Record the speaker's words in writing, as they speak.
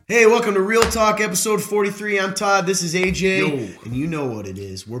Hey, welcome to Real Talk, episode 43. I'm Todd. This is AJ. Yo. And you know what it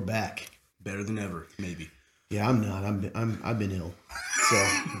is. We're back. Better than ever, maybe. Yeah, I'm not. I've been ill. So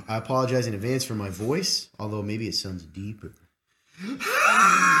I apologize in advance for my voice, although maybe it sounds deeper.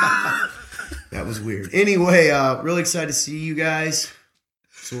 That was weird. Anyway, really excited to see you guys.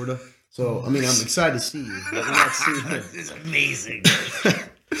 Sort of. So, I'm excited to see you. But we're not seeing you. It's amazing.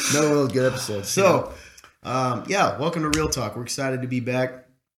 Another one of those good episodes. So, welcome to Real Talk. We're excited to be back.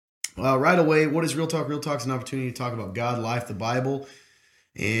 Right away, what is Real Talk? Real Talk is an opportunity to talk about God, life, the Bible,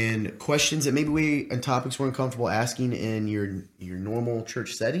 and questions that maybe and topics we're uncomfortable asking in your normal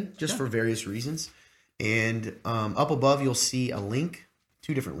church setting, just for various reasons. And up above, you'll see a link,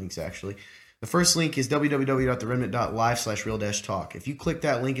 two different links actually. The first link is www.theremnant.live/real-talk. If you click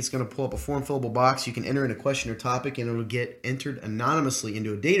that link, it's going to pull up a form fillable box. You can enter in a question or topic, and it'll get entered anonymously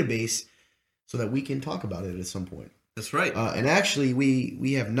into a database so that we can talk about it at some point. That's right. And actually,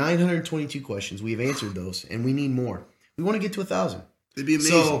 we have 922 questions. We've answered those, and we need more. We want to get to 1,000. It'd be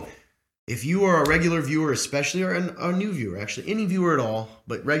amazing. So, if you are a regular viewer, especially, or a new viewer, actually, any viewer at all,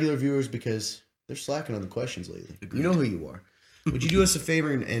 but regular viewers because they're slacking on the questions lately. Agreed. You know who you are. Would you do us a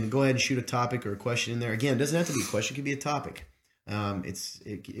favor and go ahead and shoot a topic or a question in there? Again, it doesn't have to be a question. It could be a topic.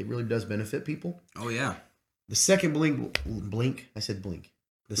 It really does benefit people. Oh, yeah. The second blink. I said blink.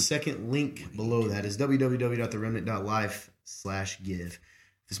 The second link below that is www.theremnant.live/give. If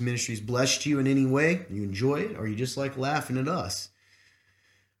this ministry's blessed you in any way, you enjoy it, or you just like laughing at us,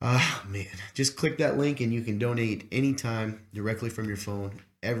 just click that link and you can donate anytime directly from your phone.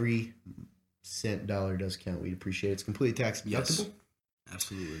 Every cent, dollar does count. We'd appreciate it. It's completely tax deductible. Yes,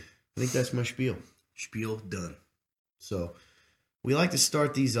 absolutely. I think that's my spiel. Spiel done. So we like to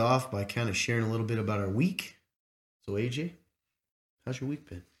start these off by kind of sharing a little bit about our week. So AJ, how's your week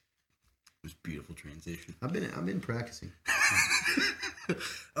been? It was a beautiful transition. I've been practicing.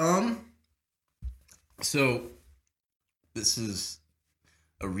 So this is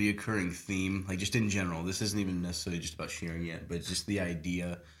a reoccurring theme, like just in general. This isn't even necessarily just about sharing yet, but just the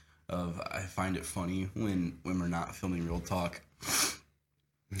idea of, I find it funny when we're not filming Real Talk.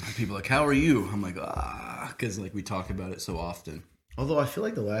 People are like, how are you? I'm like, because like we talk about it so often. Although I feel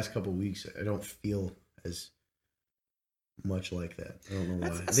like the last couple of weeks, I don't feel as much like that. I don't know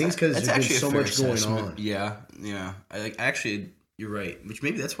why. I think it's because there's been so much going on. Yeah. Actually, you're right. Which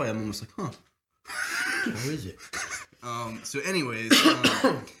maybe that's why I'm almost like, How is it? So anyways, we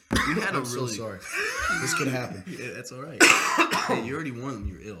had I'm so sorry. This could happen. Yeah, that's all right. Hey, you already won.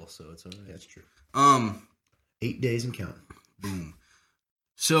 You're ill, so it's all right. That's true. 8 days and counting. Boom.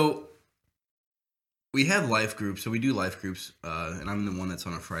 So we have life groups. So we do life groups, and I'm the one that's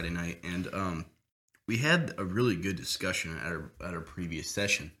on a Friday night. And we had a really good discussion at our previous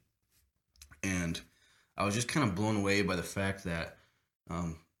session, and I was just kind of blown away by the fact that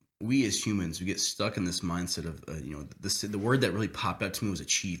we as humans, we get stuck in this mindset of the word that really popped out to me was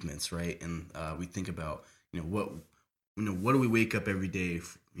achievements, right? And we think about what do we wake up every day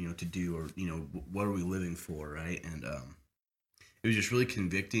to do, or what are we living for, right? And it was just really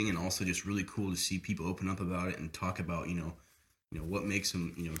convicting, and also just really cool to see people open up about it and talk about what makes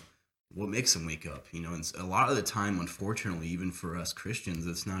them what makes them wake up, and a lot of the time, unfortunately, even for us Christians,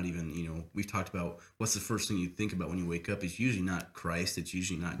 it's not even, we've talked about what's the first thing you think about when you wake up. It's usually not Christ. It's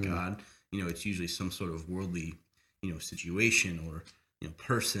usually not God. It's usually some sort of worldly, situation or,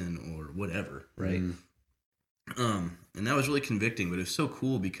 person or whatever. Right. And that was really convicting, but it was so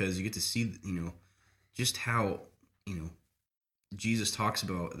cool because you get to see, just how, Jesus talks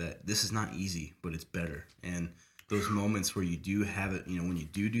about that this is not easy, but it's better. And those moments where you do have it, when you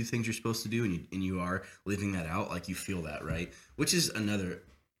do things you're supposed to do, and you are living that out, like you feel that, right? Which is another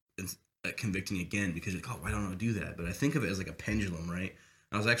convicting again, because you're like, why don't I do that? But I think of it as like a pendulum, right?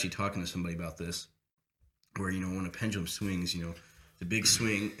 I was actually talking to somebody about this, where, when a pendulum swings, the big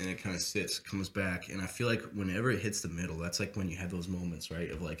swing, and it kind of sits, comes back, and I feel like whenever it hits the middle, that's like when you have those moments,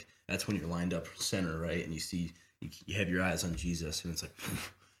 right? Of like, that's when you're lined up center, right? And you have your eyes on Jesus, and it's like,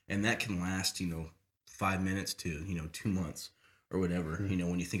 and that can last, 5 minutes to 2 months or whatever,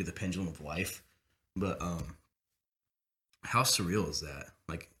 when you think of the pendulum of life. But how surreal is that?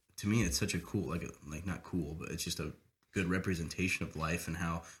 Like, to me, it's such a cool, like not cool, but it's just a good representation of life, and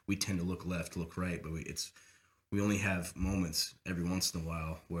how we tend to look left, look right, but we only have moments every once in a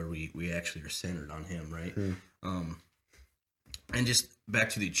while where we actually are centered on him, right? And just back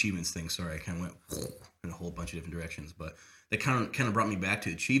to the achievements thing. Sorry, I kind of went in a whole bunch of different directions, but that kind of brought me back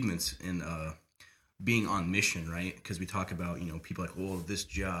to achievements and being on mission, right? Because we talk about, people like, this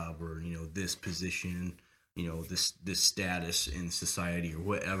job, or, this position, this status in society or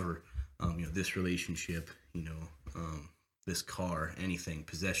whatever, this relationship, this car, anything,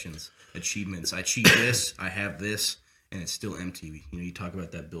 possessions, achievements. I achieved this, I have this, and it's still empty. You know, you talk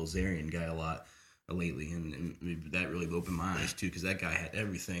about that Bilzerian guy a lot lately, and that really opened my eyes too, because that guy had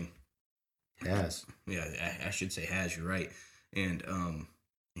everything. Has. Yeah, I should say has. You're right, and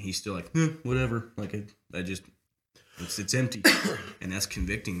he's still like, whatever. Like I just, it's empty, and that's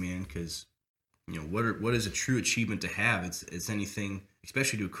convicting, man. Because you know what is a true achievement to have? It's anything,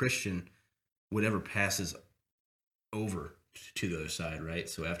 especially to a Christian, whatever passes over to the other side, right?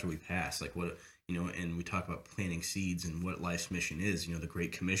 So after we pass, like what, you know, and we talk about planting seeds and what life's mission is. You know, the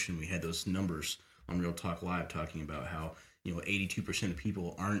Great Commission. We had those numbers on Real Talk Live talking about how, you know, 82% of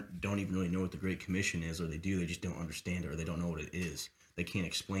people don't even really know what the Great Commission is, or they do, they just don't understand it, or they don't know what it is. They can't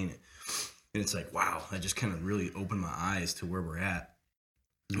explain it. And it's like, wow, that just kind of really opened my eyes to where we're at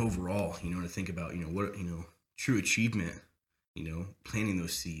overall, you know, to think about, you know, what, you know, true achievement, you know, planting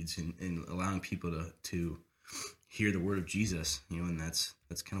those seeds and allowing people to hear the word of Jesus, you know, and that's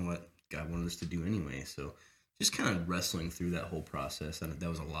kind of what God wanted us to do anyway. So just kind of wrestling through that whole process. And that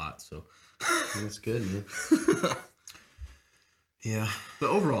was a lot. So That's good, man. Yeah. But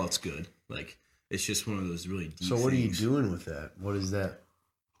overall, it's good. Like, it's just one of those really deep So what things. are you doing with that? What is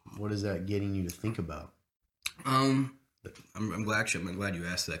that getting you to think about? I'm glad you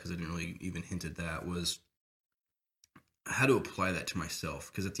asked that, because I didn't really even hint at that, was how to apply that to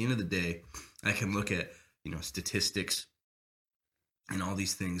myself. Because at the end of the day, I can look at, you know, statistics and all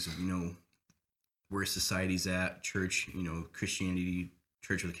these things of, you know, where society's at, church, you know, Christianity,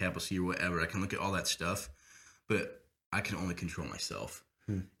 church with a capital C or whatever. I can look at all that stuff, but I can only control myself.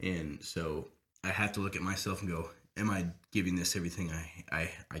 And so I have to look at myself and go, am I giving this everything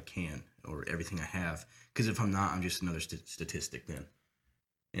I can, or everything I have? Because if I'm not, I'm just another statistic then.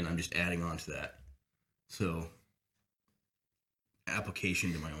 And I'm just adding on to that. So,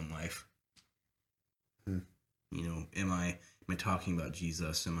 application to my own life. You know, am I talking about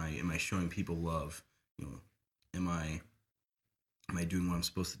Jesus? Am I showing people love? You know, am I doing what I'm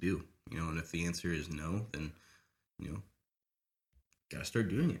supposed to do? You know, and if the answer is no, then, you know, gotta start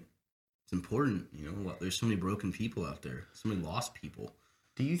doing it. It's important. You know, there's so many broken people out there, so many lost people.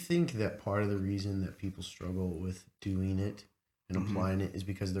 Do you think that part of the reason that people struggle with doing it and applying it is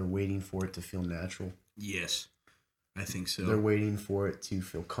because they're waiting for it to feel natural? Yes, I think so. They're waiting for it to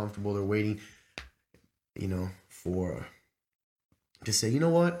feel comfortable. They're waiting, you know, to say, you know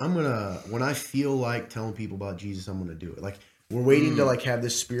what, when I feel like telling people about Jesus, I'm gonna do it. Like, we're waiting to like have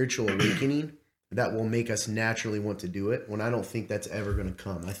this spiritual awakening that will make us naturally want to do it, when I don't think that's ever going to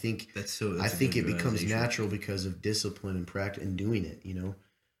come. I think it becomes natural because of discipline and practice and doing it, you know?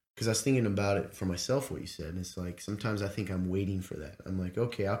 Because I was thinking about it for myself, what you said, and it's like, sometimes I think I'm waiting for that. I'm like,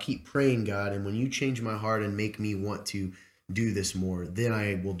 okay, I'll keep praying, God, and when you change my heart and make me want to do this more, then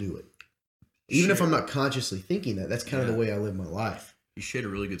I will do it. Even if I'm not consciously thinking that, that's kind of the way I live my life. You shared a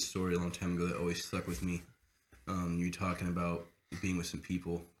really good story a long time ago that always stuck with me. You were talking about being with some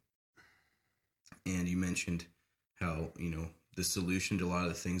people, and you mentioned how, you know, the solution to a lot of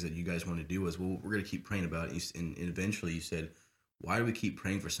the things that you guys want to do was, well, we're going to keep praying about it. And eventually you said, why do we keep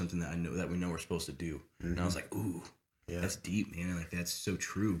praying for something that we know we're supposed to do? And I was like, ooh, that's deep, man. Like, that's so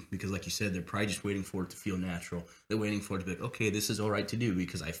true. Because like you said, they're probably just waiting for it to feel natural. They're waiting for it to be like, okay, this is all right to do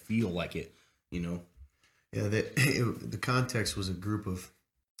because I feel like it, you know? Yeah, the context was a group of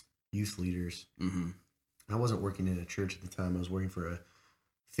youth leaders. I wasn't working in a church at the time. I was working for a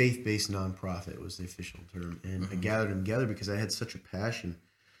faith-based nonprofit, was the official term. And I gathered them together because I had such a passion.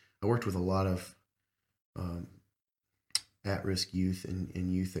 I worked with a lot of at-risk youth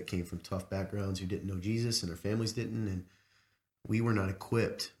and youth that came from tough backgrounds who didn't know Jesus and their families didn't. And we were not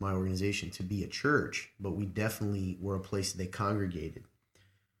equipped, my organization, to be a church, but we definitely were a place that they congregated.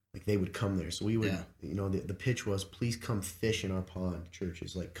 Like, they would come there. So we would, you know, the pitch was, please come fish in our pond,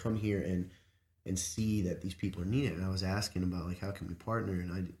 churches. Like, come here and see that these people are needed. And I was asking about, like, how can we partner?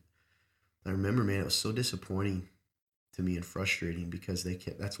 And I remember, man, it was so disappointing to me and frustrating because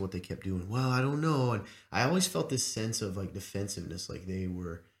that's what they kept doing. Well, I don't know. And I always felt this sense of like defensiveness, like they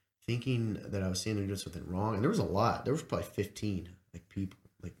were thinking that I was saying they're doing something wrong. And there was a lot. There was probably 15 like people,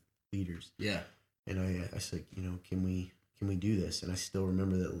 like leaders. Yeah. And I said, you know, can we do this? And I still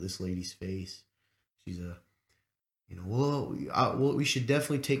remember this lady's face. She's you know, well, we should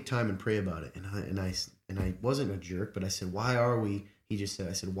definitely take time and pray about it. And I wasn't a jerk, but I said, why are we? He just said,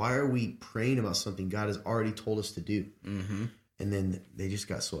 I said, why are we praying about something God has already told us to do? And then they just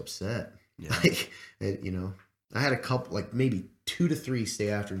got so upset. Yeah. Like, you know, I had a couple, like maybe 2 to 3 stay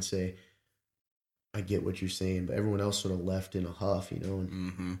after and say, I get what you're saying, but everyone else sort of left in a huff, you know.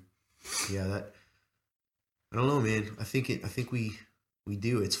 And yeah, that, I don't know, man. I think we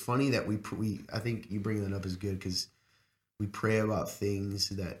do. It's funny that I think you bring that up is good because we pray about things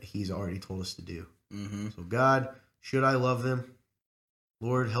that he's already told us to do. Mm-hmm. So God, should I love them?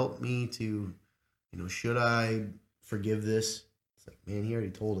 Lord, help me to, should I forgive this? It's like, man, he already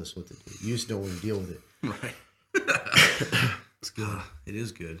told us what to do. You just don't want to deal with it. Right. It's good. It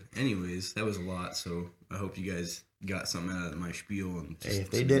is good. Anyways, that was a lot, so I hope you guys got something out of my spiel. And Hey, if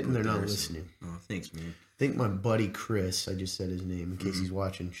they didn't, they're not listening. Oh, thanks, man. I think my buddy Chris, I just said his name in case he's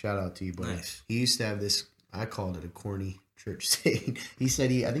watching. Shout out to you, buddy. Nice. He used to have this, I called it a corny church saying. He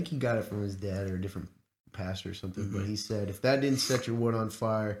said I think he got it from his dad or a different pastor or something, but he said, if that didn't set your wood on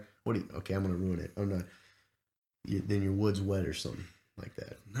fire, okay, I'm going to ruin it. I'm not. Then your wood's wet or something like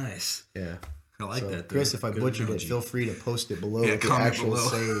that. Nice. Yeah. I like that, though. Chris, if I Good butchered analogy. it, feel free to post it below Yeah, with the comment actual below.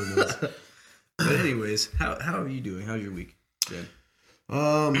 saying is. But anyways, how are you doing? How's your week? Good.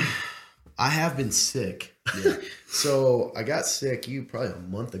 I have been sick. Yeah. So I got sick probably a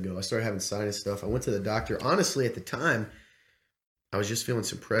month ago. I started having sinus stuff. I went to the doctor. Honestly, at the time, I was just feeling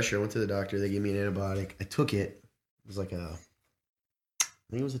some pressure. I went to the doctor. They gave me an antibiotic. I took it. It was like I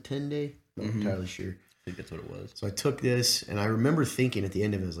think it was a 10-day. Not entirely sure. I think that's what it was. So I took this, and I remember thinking at the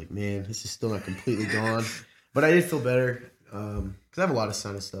end of it, I was like, man, this is still not completely gone. But I did feel better because I have a lot of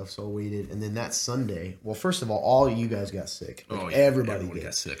sinus stuff, so I waited. And then that Sunday, well, first of all you guys got sick. Like, everybody did.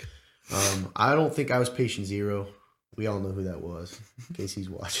 got sick. I don't think I was patient zero. We all know who that was, in case he's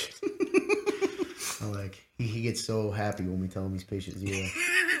watching. He gets so happy when we tell him he's patient zero.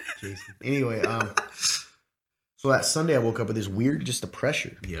 Jason. Anyway, so that Sunday I woke up with this weird, just a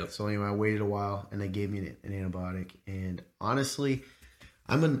pressure. Yep. So anyway, I waited a while and they gave me an antibiotic. And honestly,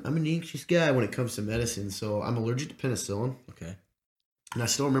 I'm an anxious guy when it comes to medicine. So I'm allergic to penicillin. Okay. And I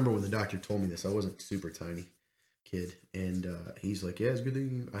still remember when the doctor told me this. I wasn't a super tiny kid. And he's like, yeah, it's a good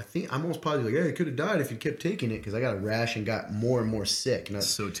thing. I think I'm almost positive, like, hey, I could have died if you kept taking it because I got a rash and got more and more sick. And That's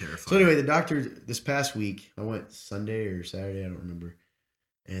so terrifying. so anyway, the doctor this past week, I went Sunday or Saturday, I don't remember.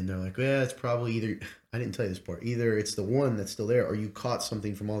 And they're like, yeah, it's probably either, I didn't tell you this part, either it's the one that's still there or you caught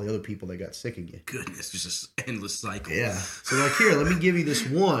something from all the other people that got sick again. Goodness, just an endless cycle. Yeah. So they're like, here, let me give you this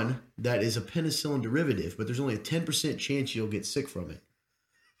one that is a penicillin derivative, but there's only a 10% chance you'll get sick from it.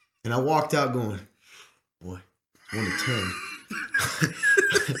 And I walked out going, boy, 1 to 10.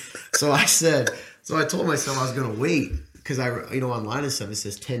 So I told myself I was going to wait because online and stuff, it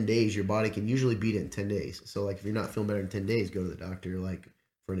says 10 days. Your body can usually beat it in 10 days. So if you're not feeling better in 10 days, go to the doctor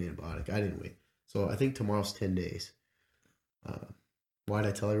for an antibiotic. I didn't wait. So I think tomorrow's 10 days. Why'd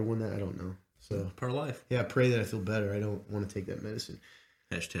I tell everyone that? I don't know. So part of life. Yeah, pray that I feel better. I don't want to take that medicine.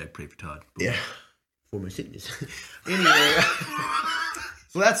 Hashtag pray for Todd. Yeah. For my sickness. Anyway.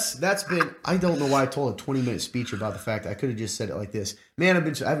 So that's been, I don't know why I told a 20-minute speech about the fact I could have just said it like this. Man,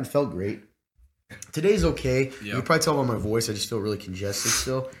 I haven't felt great. Today's okay. Yeah. You can probably tell by my voice, I just feel really congested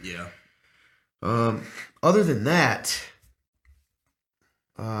still. Yeah. Other than that,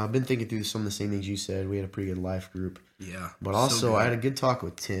 I've been thinking through some of the same things you said. We had a pretty good life group. Yeah. But also, I had a good talk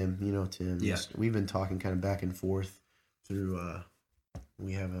with Tim. You know Tim. Yeah. We've been talking kind of back and forth through,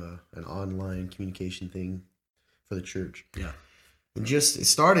 we have an online communication thing for the church. Yeah. And it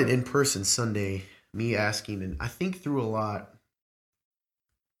started in person Sunday, me asking, and I think through a lot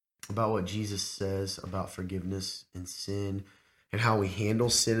about what Jesus says about forgiveness and sin and how we handle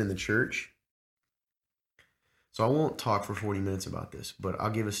sin in the church. So I won't talk for 40 minutes about this, but I'll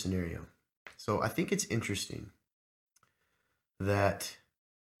give a scenario. So I think it's interesting that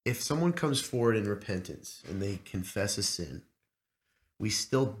if someone comes forward in repentance and they confess a sin, we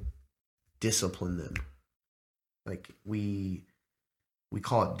still discipline them. Like we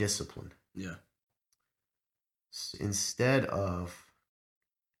call it discipline. Yeah. Instead of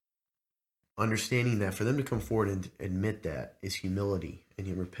understanding that for them to come forward and admit that is humility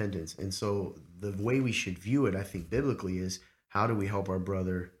and repentance. And so the way we should view it, I think, biblically is how do we help our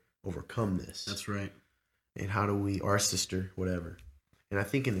brother overcome this? That's right. And how do we, our sister, whatever. And I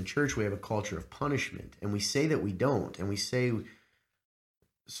think in the church we have a culture of punishment. And we say that we don't. And we say,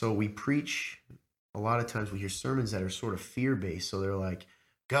 so we preach, a lot of times we hear sermons that are sort of fear-based. So they're like,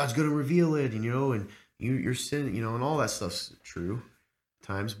 God's going to reveal it, and you're sin, and all that stuff's true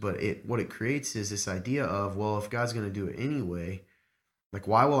times. But what it creates is this idea of, well, if God's going to do it anyway, like,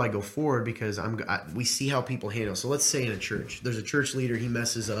 why will I go forward? Because we see how people handle. So let's say in a church, there's a church leader, he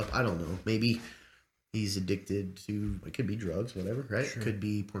messes up. I don't know. Maybe he's addicted to, it could be drugs, whatever, right? Sure. Could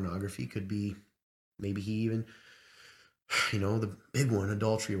be pornography. Could be, maybe he even, the big one,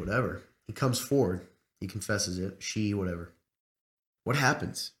 adultery, whatever. He comes forward. He confesses it. She, whatever. What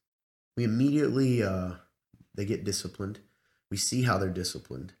happens? We immediately, they get disciplined. We see how they're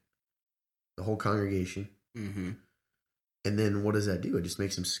disciplined. The whole congregation. Mm-hmm. And then what does that do? It just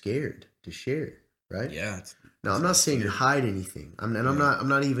makes them scared to share, right? Yeah. Now, I'm not saying to hide anything. I'm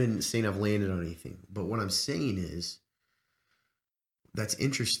not even saying I've landed on anything. But what I'm saying is that's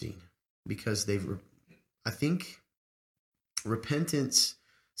interesting because I think repentance.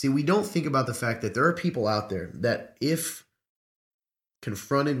 See, we don't think about the fact that there are people out there that, if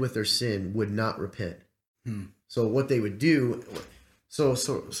confronted with their sin, would not repent. So what they would do. So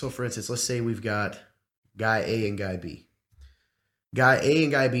for instance, let's say we've got guy A and guy B. Guy A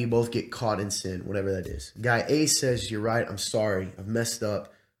and guy B both get caught in sin, whatever that is. Guy A says, "You're right, I'm sorry, I've messed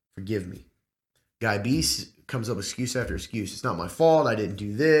up, forgive me." Guy B comes up with excuse after excuse. "It's not my fault, I didn't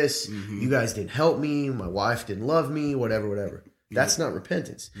do this, you guys didn't help me, my wife didn't love me, whatever. That's not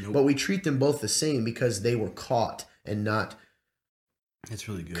repentance. But we treat them both the same because they were caught and not That's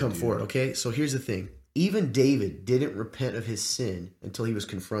really good, come forward, okay? So here's the thing. Even David didn't repent of his sin until he was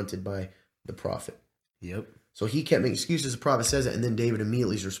confronted by the prophet. Yep. So he kept making excuses. The prophet says it, and then David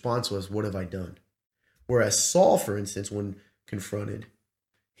immediately's response was, "What have I done?" Whereas Saul, for instance, when confronted,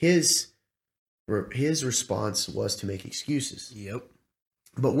 his response was to make excuses. Yep.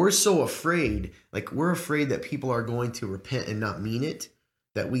 But we're so afraid, we're afraid that people are going to repent and not mean it,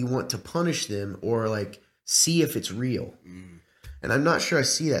 that we want to punish them or see if it's real. And I'm not sure I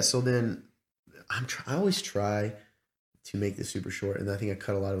see that. So then I always try to make this super short, and I think I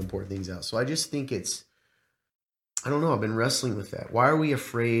cut a lot of important things out. So I just think I don't know. I've been wrestling with that. Why are we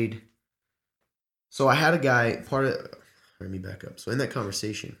afraid? So I had a guy, let me back up. So in that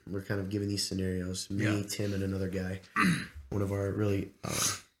conversation, we're kind of giving these scenarios, me, Tim, and another guy, one of our really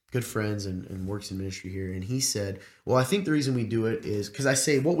good friends and works in ministry here. And he said, well, I think the reason we do it is because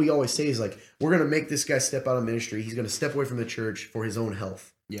what we always say is we're going to make this guy step out of ministry. He's going to step away from the church for his own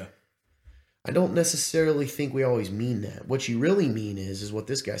health. Yeah. I don't necessarily think we always mean that. What you really mean is what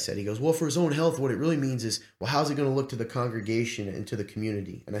this guy said. He goes, well, for his own health, what it really means is, well, how's it going to look to the congregation and to the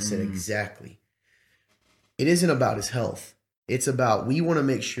community? And I said, exactly. It isn't about his health. It's about, we want to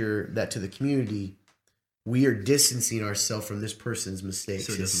make sure that to the community, we are distancing ourselves from this person's mistakes.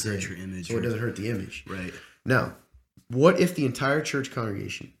 So it doesn't hurt your image. So it doesn't hurt the image. Right. Now, what if the entire church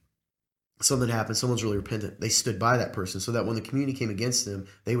congregation, something happened, someone's really repentant, they stood by that person so that when the community came against them,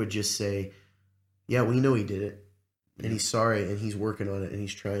 they would just say, yeah, we know he did it, and he's sorry, and he's working on it, and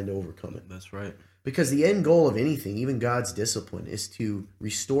he's trying to overcome it. That's right. Because the end goal of anything, even God's discipline, is to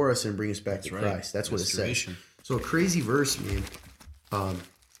restore us and bring us back to Christ. That's what it says. So a crazy verse, man,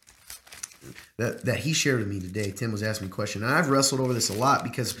 that he shared with me today. Tim was asking me a question, and I've wrestled over this a lot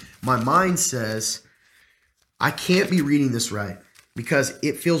because my mind says, I can't be reading this right because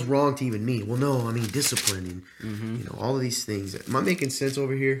it feels wrong to even me. Well, no, I mean discipline and all of these things. Am I making sense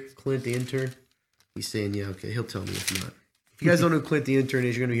over here, Clint, the intern? He's saying, yeah, okay. He'll tell me if not. If you guys don't know who Clint the intern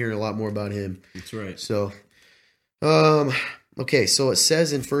is, you're going to hear a lot more about him. That's right. So, okay. So it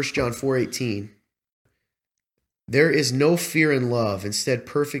says in 1 John 4:18, there is no fear in love. Instead,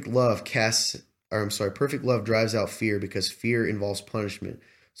 perfect love drives out fear because fear involves punishment.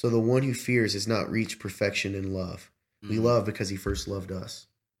 So the one who fears has not reached perfection in love. We love because he first loved us.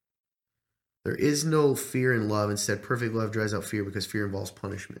 There is no fear in love. Instead, perfect love drives out fear because fear involves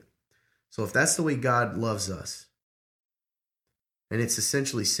punishment. So if that's the way God loves us, and it's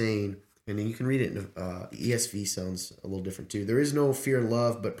essentially saying, and then you can read it in ESV, sounds a little different too. There is no fear in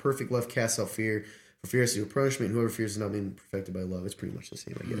love, but perfect love casts out fear. For fear is due to punishment, and whoever fears is not being perfected by love. It's pretty much the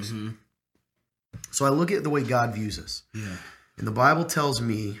same, I guess. So I look at the way God views us. Yeah. And the Bible tells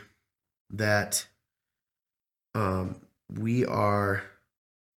me that that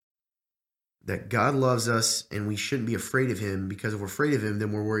God loves us and we shouldn't be afraid of him, because if we're afraid of him,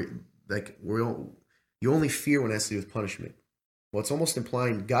 then we're worried. You only fear when it has to do with punishment. Well, it's almost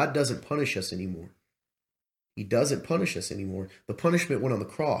implying God doesn't punish us anymore. He doesn't punish us anymore. The punishment went on the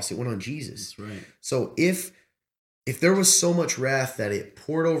cross. It went on Jesus. That's right. So if there was so much wrath that it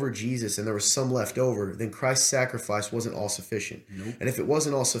poured over Jesus and there was some left over, then Christ's sacrifice wasn't all sufficient. Nope. And if it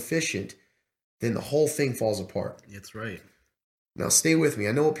wasn't all sufficient, then the whole thing falls apart. That's right. Now, stay with me.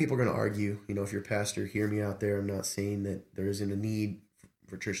 I know what people are going to argue. If you're a pastor, hear me out there. I'm not saying that there isn't a need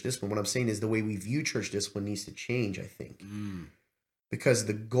for church discipline. What I'm saying is the way we view church discipline needs to change, I think. Because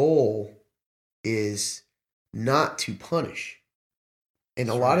the goal is not to punish. And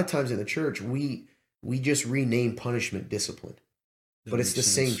a lot of times in the church, we just rename punishment discipline. But it's the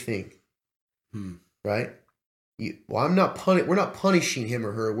same thing. Right? We're not punishing him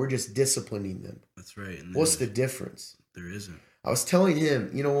or her. We're just disciplining them. That's right. And what's the difference? There isn't. I was telling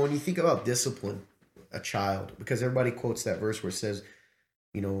him, when you think about discipline, a child, because everybody quotes that verse where it says,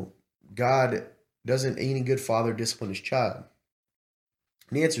 God doesn't any good father discipline his child.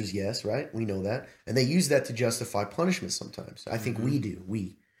 And the answer is yes, right? We know that. And they use that to justify punishment sometimes. I think we do.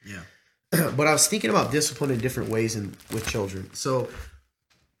 Yeah. But I was thinking about discipline in different ways with children. So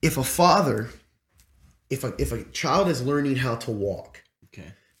if a father, if a child is learning how to walk,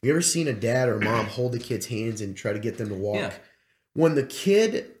 Okay. you ever seen a dad or mom hold the kid's hands and try to get them to walk? Yeah. When the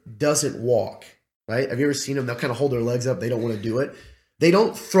kid doesn't walk, right? Have you ever seen them? They'll kind of hold their legs up. They don't want to do it. They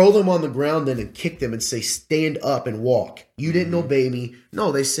don't throw them on the ground then and kick them and say, stand up and walk. You didn't obey me.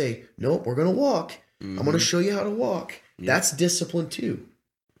 No, they say, nope, we're going to walk. I'm going to show you how to walk. Yeah. That's discipline too,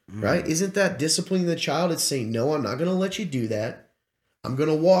 right? Isn't that disciplining the child? It's saying, no, I'm not going to let you do that. I'm going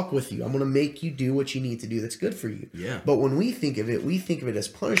to walk with you. I'm going to make you do what you need to do that's good for you. Yeah. But when we think of it as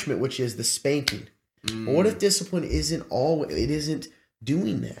punishment, which is the spanking. But what if discipline isn't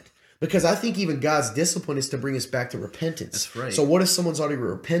doing that? Because I think even God's discipline is to bring us back to repentance. That's right. So what if someone's already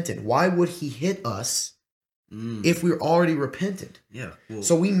repentant? Why would he hit us if we're already repentant? Yeah. Well,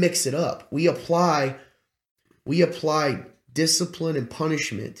 So we mix it up. We apply discipline and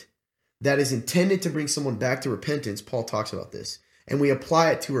punishment that is intended to bring someone back to repentance. Paul talks about this. And we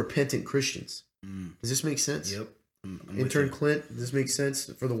apply it to repentant Christians. Does this make sense? Yep. I'm Intern with you. Clint, does this make sense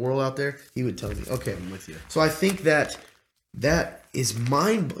for the world out there? He would tell me. Okay. I'm with you. So I think that is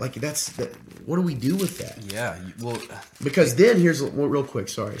what do we do with that? Yeah. Well, Because then here's real quick,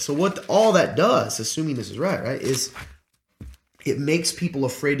 sorry. So what all that does, assuming this is right, is it makes people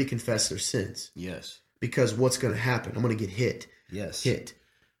afraid to confess their sins. yes. Because what's going to happen? I'm going to get hit. Yes. And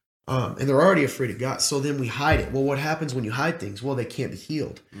they're already afraid of God. So then we hide it. Well, what happens when you hide things? Well, they can't be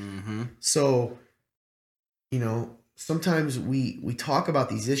healed. Mm-hmm. So, sometimes we talk about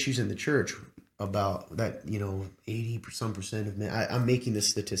these issues in the church about that, 80% of men, I'm making this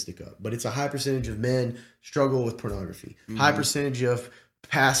statistic up, but it's a high percentage of men struggle with pornography. High percentage of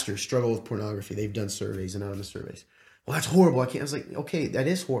pastors struggle with pornography. They've done surveys, anonymous surveys. Well, that's horrible. I was like, okay, that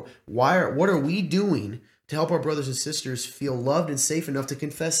is horrible. What are we doing to help our brothers and sisters feel loved and safe enough to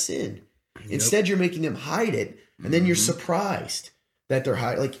confess sin? Instead, you're making them hide it, and then you're surprised that they're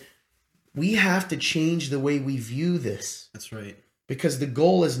hiding. Like, we have to change the way we view this. That's right. Because the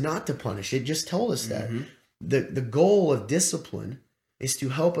goal is not to punish. It just told us that. The goal of discipline is to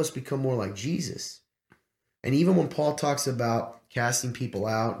help us become more like Jesus. And even when Paul talks about casting people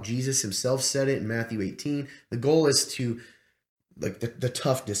out, Jesus himself said it in Matthew 18. The goal is to, like, the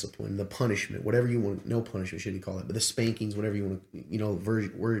tough discipline, the punishment, whatever you want. No punishment, shouldn't you call it, but the spankings, whatever you want to,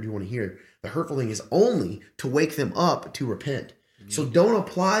 word you want to hear. The hurtful thing is only to wake them up to repent. So don't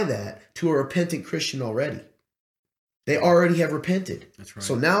apply that to a repentant Christian already. They already have repented. That's right.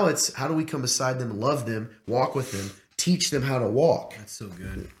 So now it's how do we come beside them, love them, walk with them, teach them how to walk. That's so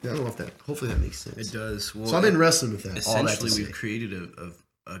good. I don't know if hopefully that makes sense. It does. Well, So I've been wrestling with that. Essentially, we've created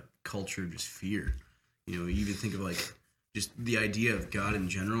a culture of just fear. You even think of like just the idea of God in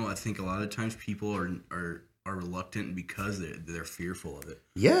general. I think a lot of times people are reluctant because they're fearful of it.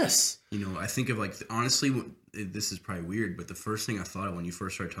 Yes. I think of like honestly, this is probably weird, but the first thing I thought of when you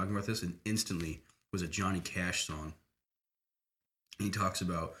first started talking about this, and instantly was a Johnny Cash song. And he talks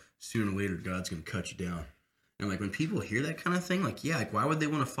about sooner or later God's going to cut you down. And like when people hear that kind of thing, like why would they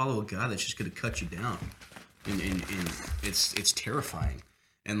want to follow a God that's just going to cut you down? And it's terrifying.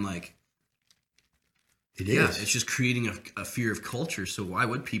 And like It is. it's just creating a fear of culture. So why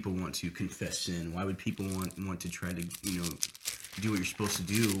would people want to confess sin? Why would people want to try to do what you're supposed to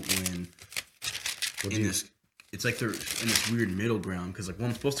do when it's like they're in this weird middle ground? Because like, well,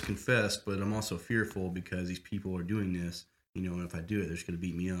 I'm supposed to confess, but I'm also fearful because these people are doing this. And if I do it, they're just going to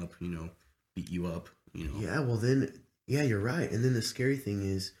beat me up. Beat you up. Yeah. Well, then, yeah, you're right. And then the scary thing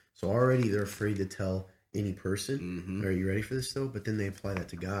is, so already they're afraid to tell any person. Are you ready for this though? But then they apply that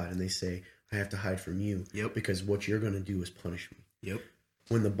to God and they say, I have to hide from you. Yep. Because what you're going to do is punish me. Yep.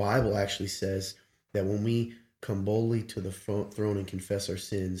 When the Bible actually says that when we come boldly to the throne and confess our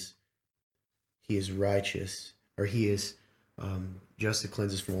sins, he is righteous, or he is just to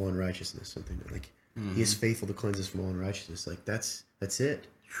cleanse us from all unrighteousness. Something like he is faithful to cleanse us from all unrighteousness. Like that's it.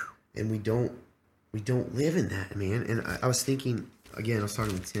 And we don't live in that, man. And I was thinking again. I was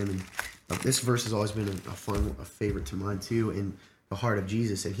talking with Tim, and this verse has always been a favorite to mine too. And the heart of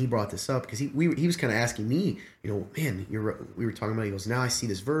Jesus, and he brought this up because he was kind of asking me, man, we were talking about. He goes, now I see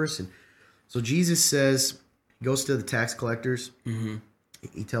this verse, and so Jesus says, he goes to the tax collectors.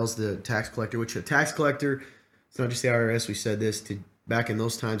 He tells the tax collector, which a tax collector, it's not just the IRS. We said this back in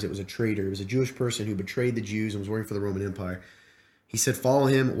those times. It was a traitor. It was a Jewish person who betrayed the Jews and was working for the Roman Empire. He said, follow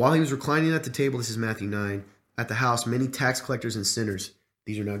him. While he was reclining at the table, this is Matthew 9, at the house, many tax collectors and sinners,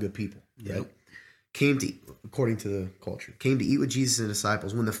 these are not good people, right? Came to, according to the culture, came to eat with Jesus and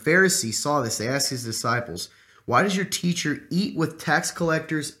disciples. When the Pharisees saw this, they asked his disciples, why does your teacher eat with tax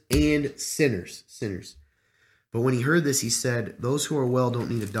collectors and sinners? But when he heard this, he said, those who are well don't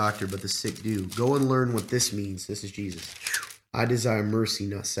need a doctor, but the sick do. Go and learn what this means. This is Jesus. I desire mercy,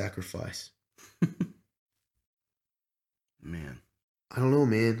 not sacrifice. Man. I don't know,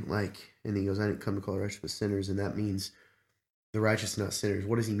 man. And he goes, I didn't come to call the righteous but sinners, and that means the righteous, not sinners.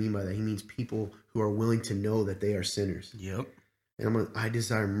 What does he mean by that? He means people who are willing to know that they are sinners. Yep. And I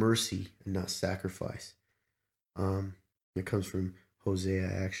desire mercy and not sacrifice. It comes from Hosea,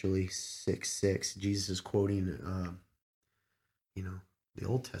 actually, 6:6. Jesus is quoting, the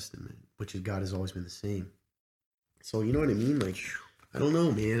Old Testament, which is God has always been the same. So, you know what I mean? I don't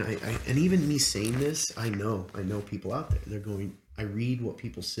know, man. And even me saying this, I know people out there. They're going, I read what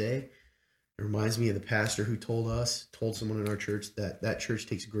people say. It reminds me of the pastor who told someone in our church that church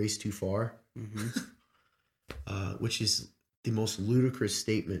takes grace too far, which is the most ludicrous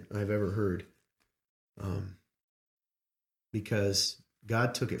statement I've ever heard. Because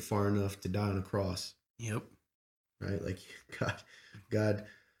God took it far enough to die on a cross. Yep. Right? God,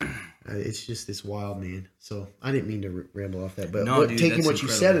 it's just this wild, man. So I didn't mean to ramble off that, but taking what you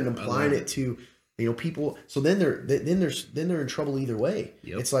said and applying it to, people. So then they're in trouble either way.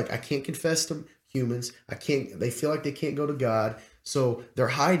 Yep. It's like, I can't confess to humans. They feel like they can't go to God. So they're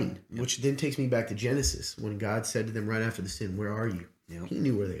hiding, which then takes me back to Genesis when God said to them right after the sin, where are you? Yep. He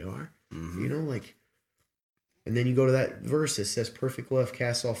knew where they are, and then you go to that verse that says perfect love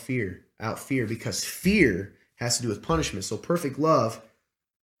casts out fear, because fear has to do with punishment. So perfect love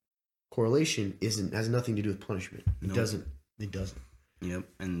correlation has nothing to do with punishment. It doesn't. Yep.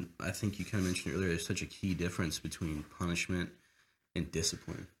 And I think you kind of mentioned earlier, there's such a key difference between punishment and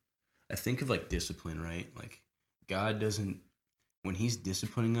discipline. I think of discipline, right? God doesn't, when he's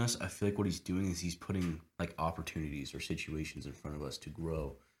disciplining us, I feel like what he's doing is he's putting opportunities or situations in front of us to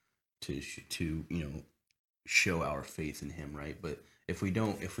grow, to show our faith in him, right? But if we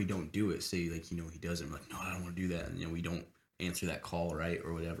don't do it, say he doesn't, we're no, I don't want to do that, and we don't answer that call, right,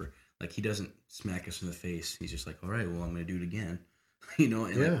 or whatever. He doesn't smack us in the face. He's just all right, well, I'm going to do it again,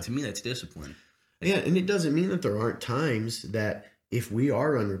 and to me that's discipline. Yeah, and it doesn't mean that there aren't times that if we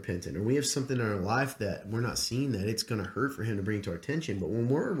are unrepentant or we have something in our life that we're not seeing, that it's going to hurt for him to bring to our attention. But when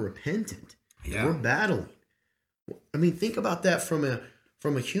we're repentant, we're battling. I mean, think about that from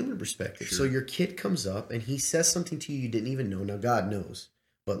a human perspective. Sure. So your kid comes up and he says something to you didn't even know. Now, God knows.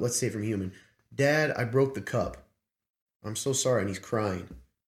 But let's say from human. Dad, I broke the cup. I'm so sorry. And he's crying.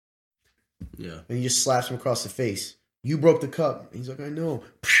 Yeah. And he just slaps him across the face. You broke the cup. And he's like, I know.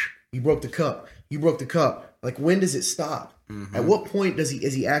 You broke the cup. You broke the cup. When does it stop? Mm-hmm. At what point is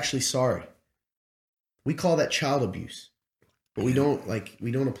he actually sorry? We call that child abuse. But we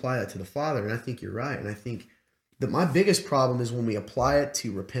don't apply that to the Father. And I think you're right. And I think that my biggest problem is when we apply it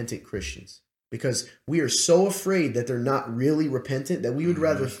to repentant Christians, because we are so afraid that they're not really repentant that we would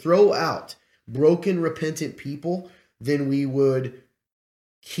rather throw out broken, repentant people than we would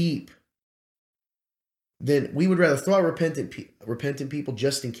keep. Then we would rather throw out repentant people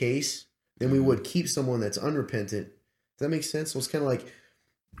just in case than we would keep someone that's unrepentant. Does that make sense? So it's kind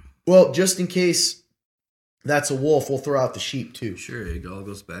of just in case that's a wolf, we'll throw out the sheep too. Sure, it all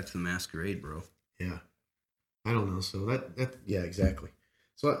goes back to the masquerade, bro. Yeah. I don't know. So yeah, exactly.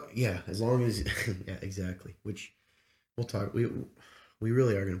 So yeah, as long as yeah, exactly. Which we'll talk. We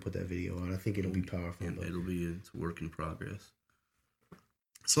really are going to put that video on. I think it'll be powerful. Yeah, it'll be a work in progress.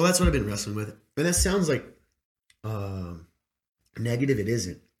 So that's what I've been wrestling with, and that sounds like negative. It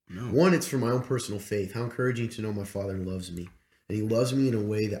isn't. No. One, it's for my own personal faith. How encouraging to know my Father loves me, and He loves me in a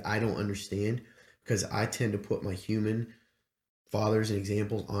way that I don't understand, because I tend to put my human fathers and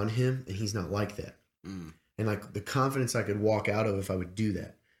examples on Him, and He's not like that. Mm. And the confidence I could walk out of if I would do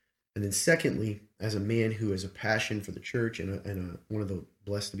that. And then secondly, as a man who has a passion for the church and one of the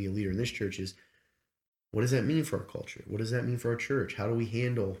blessed to be a leader in this church, is what does that mean for our culture? What does that mean for our church? How do we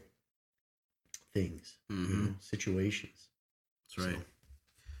handle things, situations? That's right. So,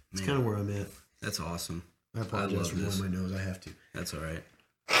 it's kind of where I'm at. That's awesome. I apologize for blowing my nose. I have to. That's all right.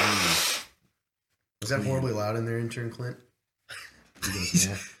 Was that horribly loud in there, intern Clint?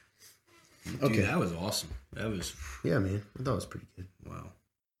 Yeah. Okay, dude, that was awesome. Yeah, man. I thought it was pretty good. Wow.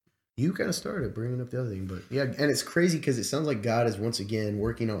 You kind of started bringing up the other thing, but yeah, and it's crazy because it sounds like God is once again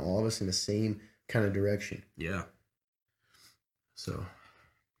working on all of us in the same kind of direction. Yeah. So,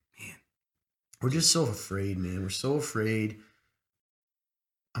 man, we're just so afraid, man. We're so afraid.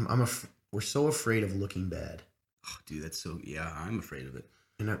 We're so afraid of looking bad. Oh, dude, that's so. Yeah, I'm afraid of it,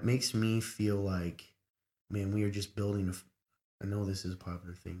 and that makes me feel like, man, we are just building I know this is a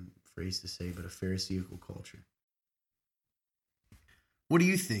popular phrase to say, but a Pharisaical culture. What do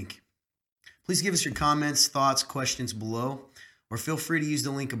you think? Please give us your comments, thoughts, questions below. or feel free to use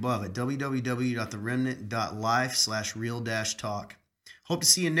the link above at www.theremnant.life/real-talk. Hope to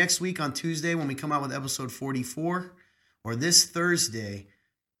see you next week on Tuesday when we come out with episode 44, or this Thursday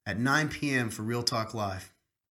at 9 p.m. for Real Talk Live.